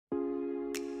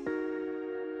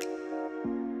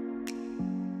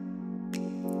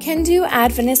Kendu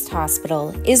Adventist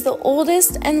Hospital is the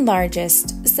oldest and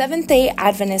largest Seventh-day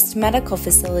Adventist medical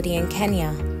facility in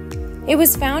Kenya. It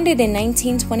was founded in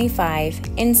 1925,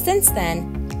 and since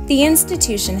then, the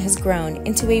institution has grown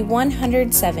into a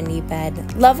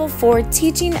 170-bed, Level 4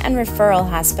 teaching and referral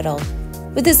hospital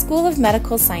with a School of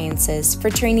Medical Sciences for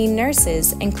training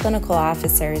nurses and clinical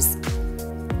officers.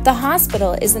 The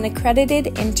hospital is an accredited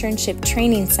internship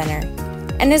training center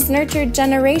and has nurtured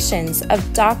generations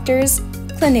of doctors,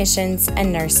 clinicians,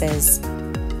 and nurses.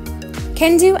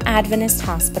 Kendu Adventist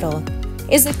Hospital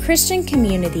is a Christian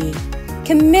community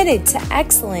committed to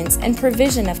excellence and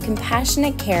provision of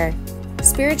compassionate care,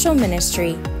 spiritual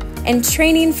ministry, and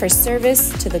training for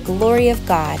service to the glory of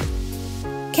God.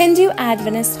 Kendu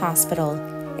Adventist Hospital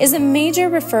is a major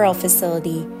referral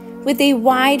facility with a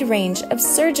wide range of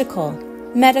surgical,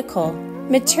 medical,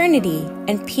 maternity,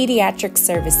 and pediatric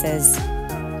services.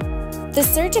 The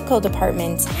surgical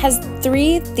department has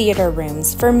 3 theater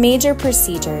rooms for major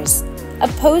procedures, a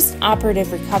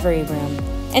post-operative recovery room,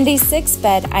 and a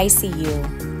 6-bed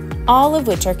ICU, all of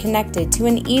which are connected to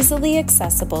an easily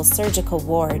accessible surgical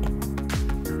ward.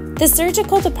 The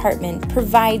surgical department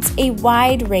provides a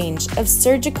wide range of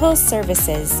surgical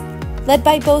services led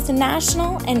by both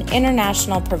national and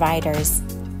international providers.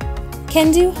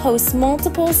 Kendu hosts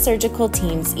multiple surgical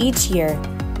teams each year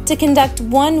to conduct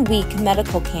 1-week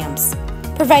medical camps,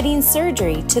 providing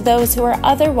surgery to those who are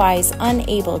otherwise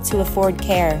unable to afford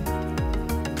care.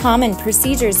 Common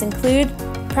procedures include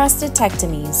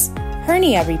prostatectomies,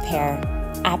 hernia repair,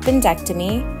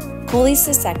 appendectomy,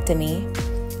 cholecystectomy,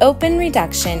 open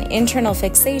reduction internal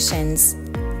fixations,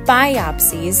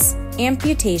 biopsies,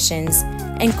 amputations,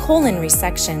 and colon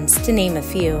resections, to name a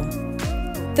few.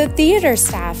 The theater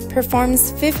staff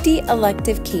performs 50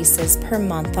 elective cases per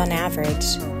month on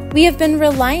average. We have been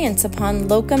reliant upon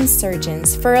locum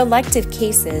surgeons for elective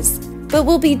cases, but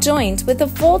will be joined with a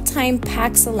full-time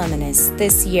Pax Alumnus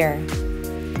this year.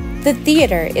 The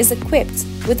theater is equipped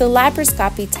with a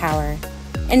laparoscopy tower,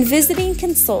 and visiting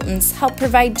consultants help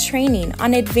provide training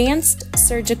on advanced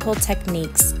surgical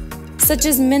techniques, such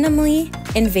as minimally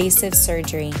invasive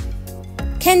surgery.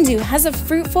 Kendu has a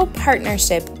fruitful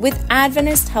partnership with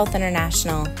Adventist Health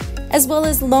International, as well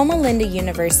as Loma Linda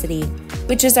University,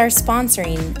 which is our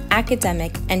sponsoring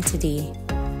academic entity.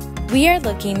 We are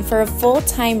looking for a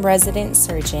full-time resident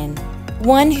surgeon,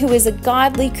 one who is a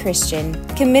godly Christian,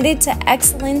 committed to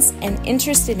excellence and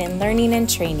interested in learning and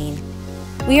training.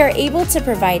 We are able to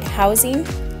provide housing,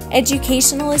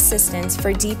 educational assistance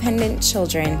for dependent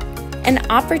children, and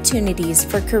opportunities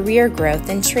for career growth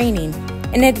and training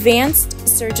in advanced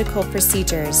surgical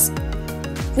procedures.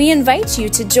 We invite you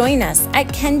to join us at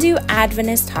Kendu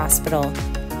Adventist Hospital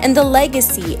and the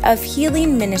legacy of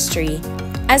healing ministry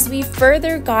as we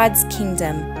further God's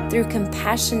kingdom through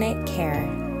compassionate care.